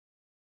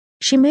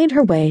She made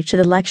her way to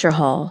the lecture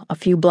hall a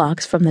few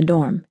blocks from the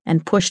dorm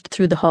and pushed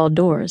through the hall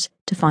doors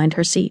to find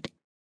her seat.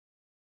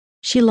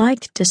 She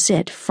liked to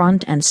sit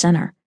front and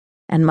center,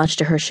 and much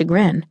to her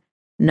chagrin,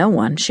 no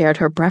one shared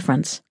her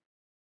preference.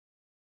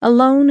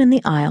 Alone in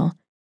the aisle,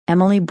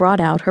 Emily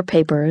brought out her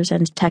papers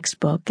and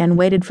textbook and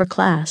waited for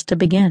class to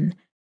begin.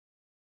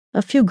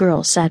 A few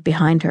girls sat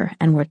behind her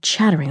and were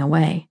chattering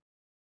away.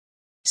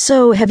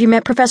 "So, have you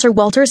met Professor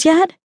Walters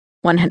yet?"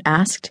 one had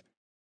asked.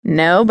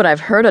 "No, but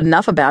I've heard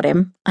enough about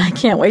him. I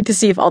can't wait to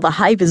see if all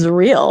the hype is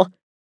real,"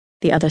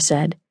 the other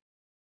said.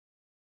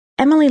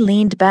 Emily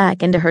leaned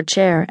back into her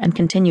chair and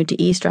continued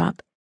to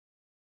eavesdrop.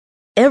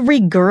 "Every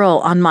girl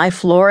on my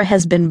floor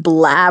has been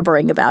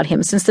blabbering about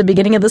him since the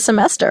beginning of the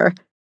semester,"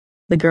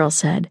 the girl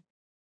said.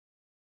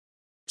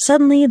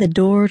 Suddenly, the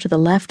door to the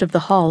left of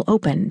the hall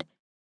opened,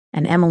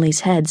 and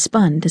Emily's head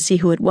spun to see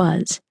who it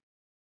was.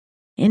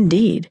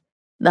 Indeed,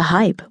 the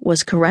hype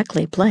was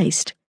correctly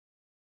placed.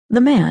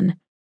 The man,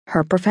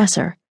 her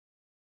professor,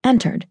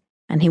 entered,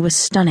 and he was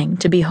stunning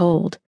to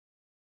behold.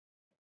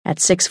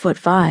 At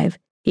 6'5",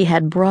 he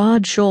had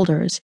broad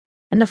shoulders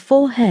and a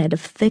full head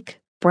of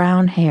thick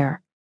brown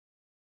hair.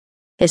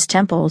 His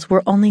temples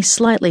were only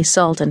slightly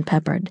salt and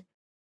peppered,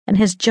 and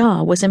his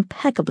jaw was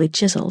impeccably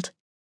chiseled.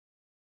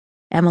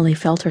 Emily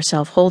felt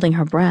herself holding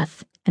her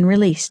breath and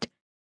released,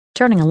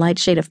 turning a light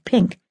shade of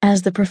pink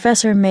as the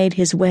professor made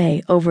his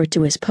way over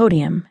to his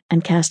podium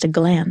and cast a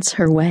glance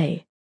her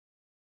way.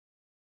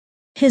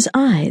 His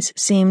eyes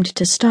seemed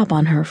to stop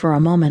on her for a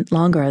moment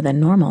longer than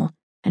normal,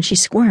 and she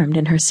squirmed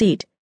in her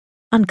seat,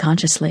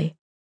 unconsciously.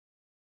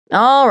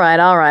 All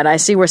right, I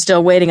see we're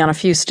still waiting on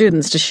a few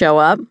students to show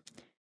up.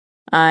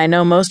 I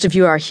know most of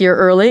you are here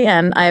early,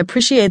 and I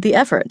appreciate the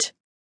effort,"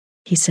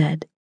 he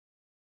said.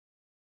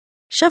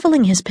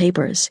 Shuffling his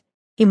papers,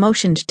 he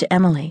motioned to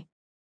Emily.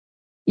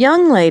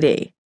 "Young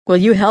lady, will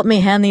you help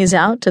me hand these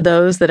out to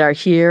those that are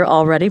here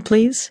already,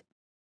 please?"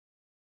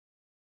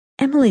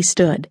 Emily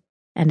stood,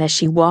 and as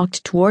she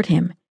walked toward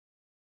him,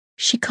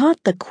 she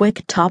caught the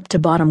quick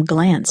top-to-bottom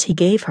glance he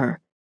gave her.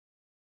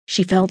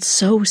 She felt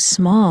so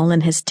small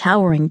in his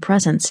towering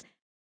presence,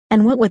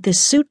 and what with his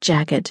suit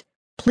jacket,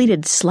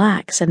 pleated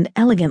slacks, and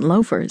elegant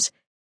loafers,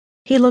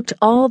 he looked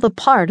all the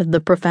part of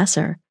the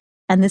professor,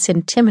 and this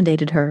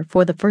intimidated her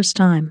for the first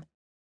time.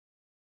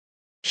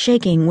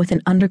 Shaking with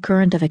an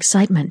undercurrent of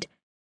excitement,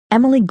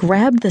 Emily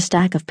grabbed the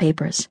stack of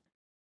papers.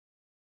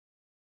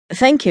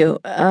 "Thank you.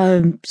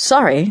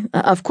 Sorry.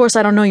 Of course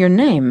I don't know your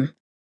name,"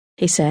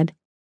 he said.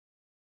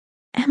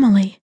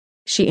 "Emily,"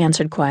 she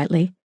answered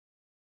quietly.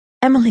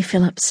 "Emily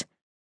Phillips.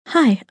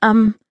 Hi,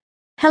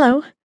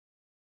 hello."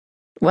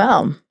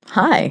 "Well,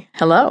 hi,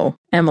 hello,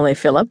 Emily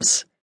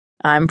Phillips.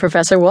 I'm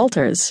Professor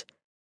Walters.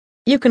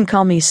 You can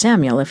call me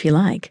Samuel if you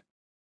like."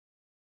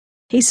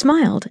 He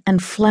smiled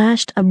and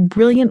flashed a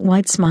brilliant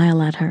white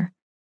smile at her.